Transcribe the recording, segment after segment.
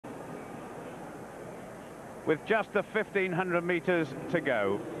with just the 1500 meters to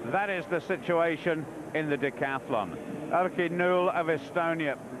go. That is the situation in the decathlon. Erki Nool of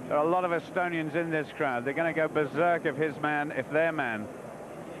Estonia. There are a lot of Estonians in this crowd. They're going to go berserk if their man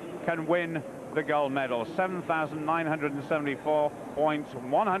can win the gold medal. 7,974 points,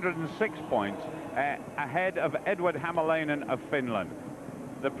 106 points ahead of Eduard Hämäläinen of Finland,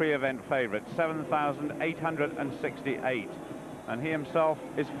 the pre-event favorite, 7,868. And he himself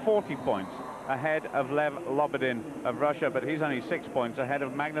is 40 points ahead of Lev Lobodin of Russia, but he's only 6 points ahead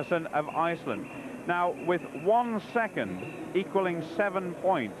of Magnússon of Iceland. Now, with 1 second equaling 7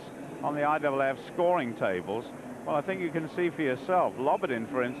 points on the IAAF scoring tables, well, I think you can see for yourself. Lobodin,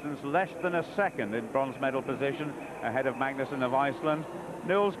 for instance, less than a second in bronze medal position ahead of Magnússon of Iceland.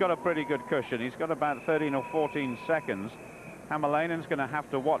 Nool's got a pretty good cushion. He's got about 13 or 14 seconds. Hämäläinen's going to have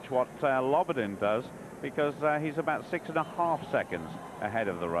to watch what Lobodin does, because he's about 6.5 seconds ahead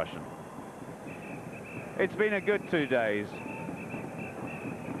of the Russian. It's been a good 2 days.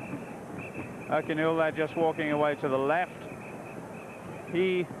 Erki Nool there just walking away to the left.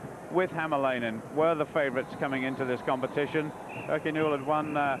 He, with Hämäläinen, were the favourites coming into this competition. Erki Nool had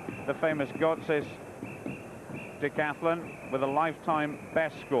won the famous Götzis decathlon with a lifetime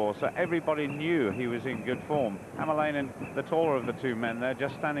best score, so everybody knew he was in good form. Hämäläinen, the taller of the two men there,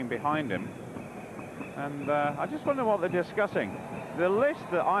 just standing behind him. And I just wonder what they're discussing. The list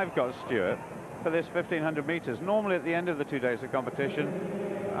that I've got, Stuart, for this 1500 meters, normally at the end of the 2 days of competition,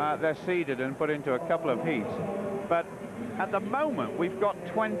 they're seeded and put into a couple of heats. But at the moment, we've got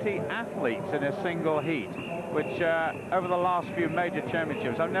 20 athletes in a single heat, which over the last few major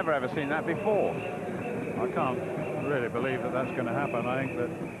championships, I've never ever seen that before. I can't really believe that that's going to happen. I think that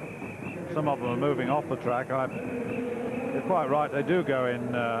some of them are moving off the track. You're quite right, they do go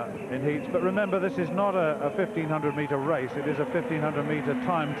in heats, but remember, this is not a 1500 meter race, it is a 1500 meter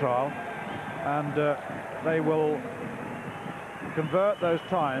time trial, and they will convert those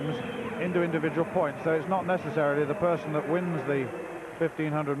times into individual points, so it's not necessarily the person that wins the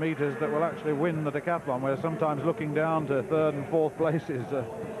 1500 meters that will actually win the decathlon. We're sometimes looking down to third and fourth places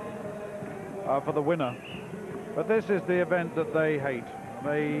for the winner. But this is the event that they hate.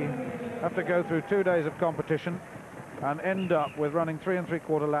 They have to go through 2 days of competition and end up with running 3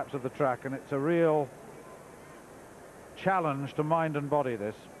 3/4 laps of the track, and it's a real challenge to mind and body,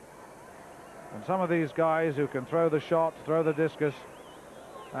 this. And some of these guys who can throw the shot, throw the discus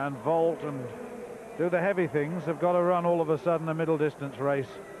and vault and do the heavy things have got to run all of a sudden a middle distance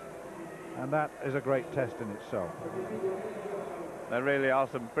race, and that is a great test in itself. There really are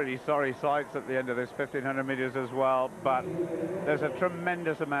some pretty sorry sights at the end of this 1500 meters as well, but there's a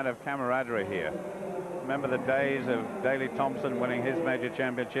tremendous amount of camaraderie here. Remember the days of Daley Thompson winning his major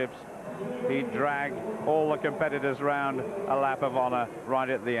championships? He'd drag all the competitors round a lap of honor right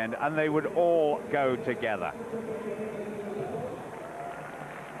at the end, and they would all go together.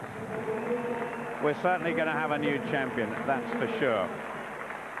 We're certainly going to have a new champion, that's for sure.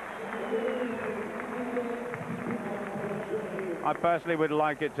 I personally would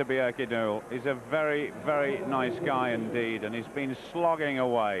like it to be Erki Nool. He's a very, very nice guy indeed, and he's been slogging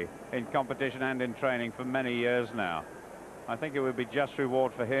away in competition and in training for many years now. I think it would be just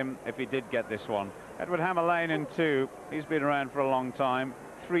reward for him if he did get this one. Eduard Hämäläinen too, he's been around for a long time,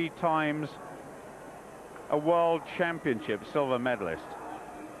 3 times a world championship silver medalist.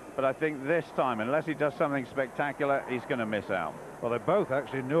 But I think this time, unless he does something spectacular, he's going to miss out. Well, they both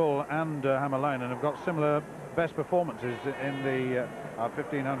actually, Nool and Hämäläinen, have got similar best performances in the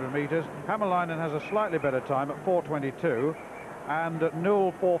 1500 meters. Hämäläinen has a slightly better time at 4:22 and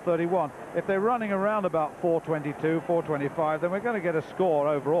Nool 4:31. If they're running around about 4:22, 4:25, then we're going to get a score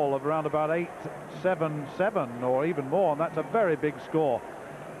overall of around about 8.77 or even more, and that's a very big score.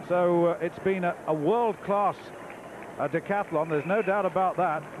 So it's been a world-class decathlon, there's no doubt about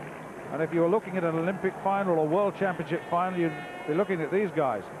that. And if you were looking at an Olympic final or World Championship final, you'd be looking at these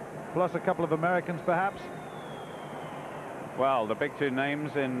guys, plus a couple of Americans perhaps. Well, the big 2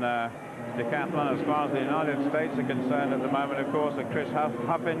 names in decathlon as far as the United States are concerned at the moment, of course, are Chris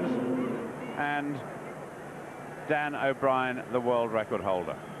Huffins and Dan O'Brien, the world record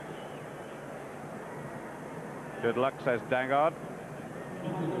holder. Good luck, says Dagard.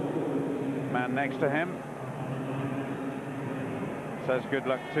 Man next to him says good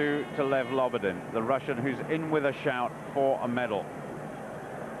luck too to Lev Lobodin, the Russian who's in with a shout for a medal.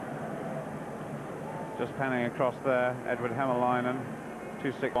 Just panning across there, Eduard Hämäläinen,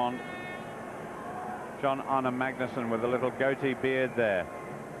 261. Jón Arnar Magnússon with a little goatee beard there.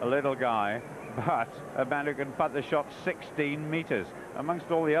 A little guy, but a man who can putt the shot 16 meters. Amongst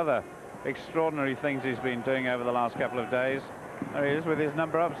all the other extraordinary things he's been doing over the last couple of days, there he is with his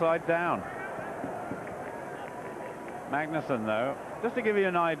number upside down. Magnússon, though, just to give you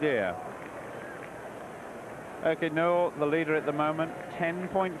an idea, Erki Nool, the leader at the moment,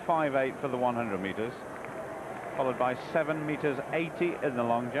 10.58 for the 100 meters, followed by 7 meters 80 in the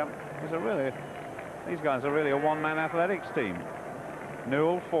long jump. These guys are really a one-man athletics team.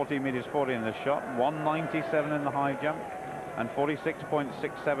 Nool, 40 meters 40 in the shot, 197 in the high jump, and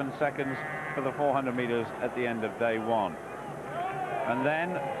 46.67 seconds for the 400 meters at the end of day one. And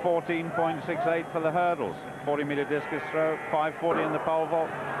then 14.68 for the hurdles, 40-meter discus throw, 540 in the pole vault,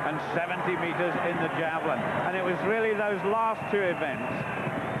 and 70 meters in the javelin. And it was really those last two events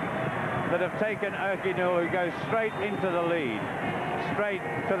that have taken Erki Nool, who goes straight into the lead, straight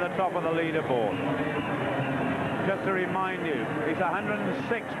to the top of the leaderboard. Just to remind you, he's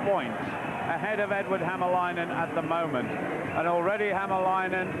 106 points ahead of Eduard Hämäläinen at the moment. And already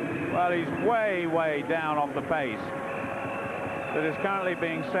Hämäläinen, well, he's way, way down off the pace that is currently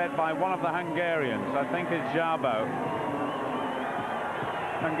being set by one of the Hungarians. I think it's Szabó.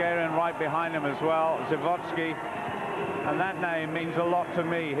 Hungarian right behind him as well, Zavotsky. And that name means a lot to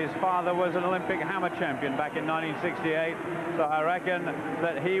me. His father was an Olympic hammer champion back in 1968, so I reckon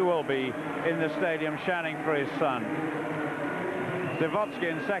that he will be in the stadium shouting for his son.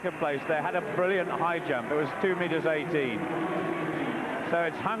 Zavotsky in second place there had a brilliant high jump. It was 2 meters 18. So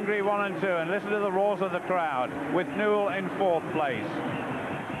it's Hungary 1 and 2, and listen to the roars of the crowd with Nool in fourth place.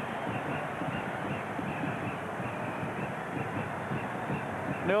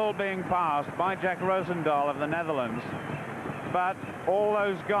 Nool being passed by Jack Roosendaal of the Netherlands, but all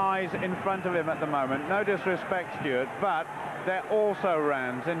those guys in front of him at the moment, no disrespect, Stuart, but they're also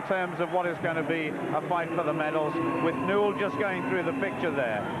Rands in terms of what is going to be a fight for the medals, with Nool just going through the picture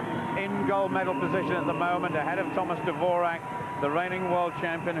there. In gold medal position at the moment, ahead of Tomáš Dvořák, the reigning world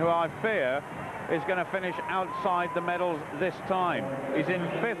champion, who I fear is going to finish outside the medals this time. He's in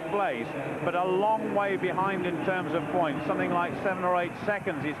 5th place, but a long way behind in terms of points, something like 7 or 8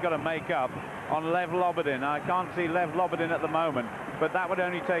 seconds he's got to make up on Lev Lobodin. I can't see Lev Lobodin at the moment, but that would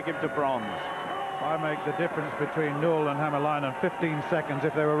only take him to bronze. I make the difference between Nool and Hämäläinen 15 seconds.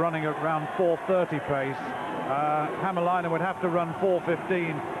 If they were running at around 4:30 pace, Hämäläinen would have to run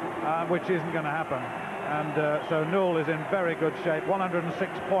 4:15, which isn't going to happen. And so Nool is in very good shape.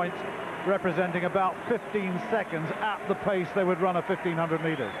 106 points, representing about 15 seconds at the pace they would run a 1500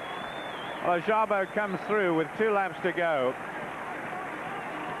 meters. Well, Szabó comes through with 2 laps to go.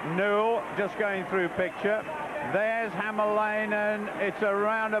 Nool just going through picture. There's Hämäläinen. It's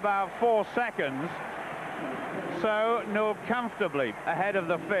around about 4 seconds. So Nool comfortably ahead of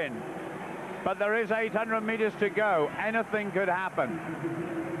the Finn. But there is 800 meters to go. Anything could happen.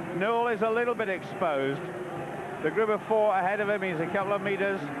 Nool is a little bit exposed. The group of 4 ahead of him, he's a couple of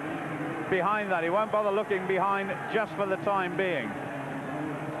meters behind that. He won't bother looking behind just for the time being.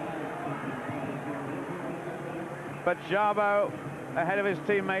 But Szabó ahead of his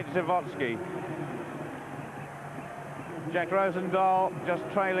teammate Zavotsky. Jack Roosendaal just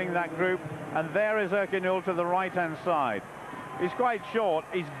trailing that group, and there is Erki Nool to the right-hand side. He's quite short,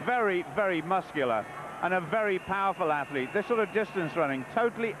 he's very, very muscular, and a very powerful athlete. This sort of distance running,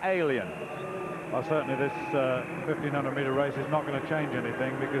 totally alien. Well, certainly this 1500-meter race is not going to change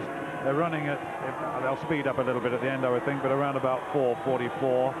anything, because they're running at, they'll speed up a little bit at the end, I would think, but around about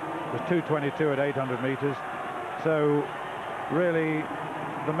 4:44. There's 2:22 at 800 meters. So really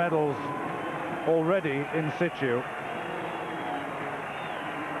the medals already in situ.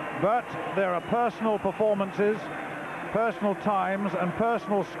 But there are personal performances, personal times and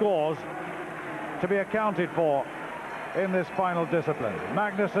personal scores to be accounted for in this final discipline.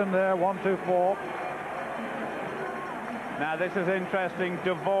 Magnússon there, 1-2-4. Now this is interesting.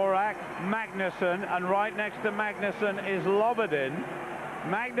 Dvořák, Magnússon, and right next to Magnússon is Lobodin.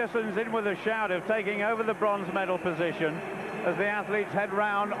 Magnusson's in with a shout of taking over the bronze medal position as the athletes head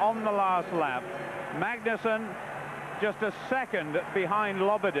round on the last lap. Magnússon just a second behind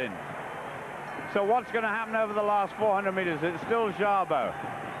Lobodin. So what's going to happen over the last 400 meters? It's still Szabó.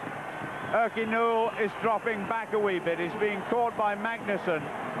 Erki Nool is dropping back a wee bit. He's being caught by Magnússon.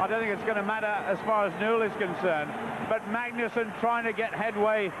 I don't think it's going to matter as far as Nool is concerned, but Magnússon trying to get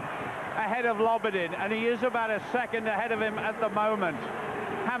headway ahead of Lobodin, and he is about a second ahead of him at the moment.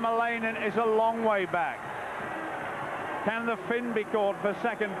 Hämäläinen is a long way back. Can the Finn be caught for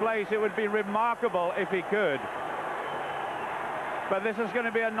second place? It would be remarkable if he could. But this is going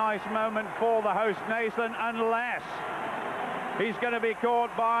to be a nice moment for the host nation, unless he's going to be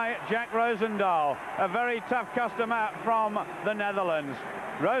caught by Jack Roosendaal, a very tough customer from the Netherlands.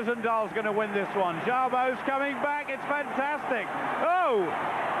 Roosendaal's going to win this one. Szabó's coming back. It's fantastic. Oh!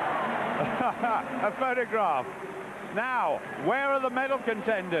 A photograph. Now, where are the medal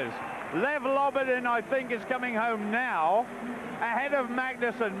contenders? Lev Lobodin, I think, is coming home now, ahead of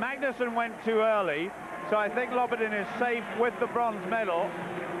Magnússon. Magnússon went too early, so I think Lobodin is safe with the bronze medal.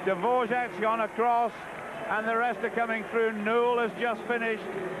 Dvořák's gone across, and the rest are coming through. Nool has just finished.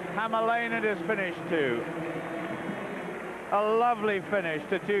 Hämäläinen is finished too. A lovely finish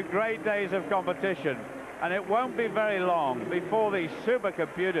to 2 great days of competition, and it won't be very long before these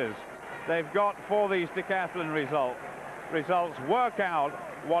supercomputers they've got for these decathlon results work out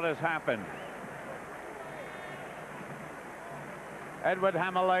what has happened. Eduard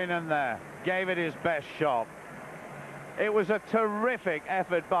Hämäläinen there gave it his best shot. It was a terrific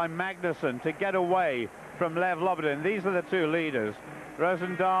effort by Magnússon to get away from Lev Lobodin. These are the 2 leaders.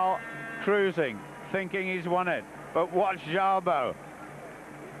 Roosendaal cruising, thinking he's won it. But watch Szabó.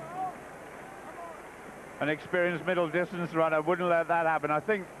 An experienced middle distance runner wouldn't let that happen. I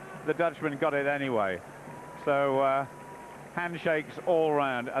think the Dutchman got it anyway. So handshakes all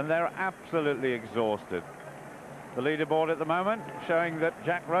round, and they're absolutely exhausted. The leaderboard at the moment showing that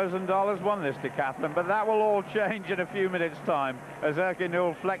Jack Roosendaal has won this decathlon, but that will all change in a few minutes' time as Erki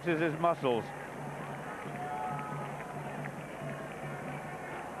Nool flexes his muscles.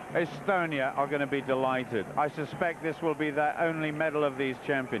 Estonia are going to be delighted. I suspect this will be their only medal of these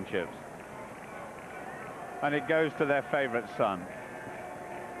championships. And it goes to their favourite son.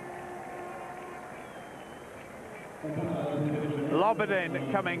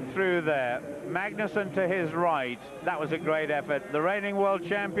 Lobodin coming through there. Magnússon to his right. That was a great effort. The reigning world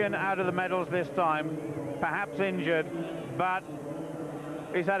champion out of the medals this time, perhaps injured, but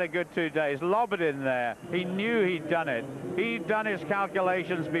he's had a good 2 days. Lobodin there, he knew he'd done it. He'd done his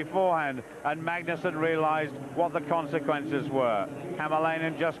calculations beforehand, and Magnússon realized what the consequences were.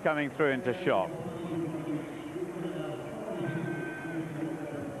 Hämäläinen just coming through into shot.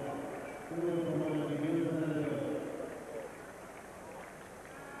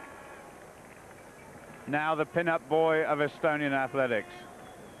 Now the pin-up boy of Estonian athletics,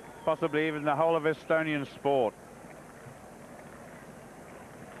 possibly even the whole of Estonian sport.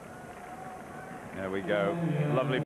 There we go, lovely.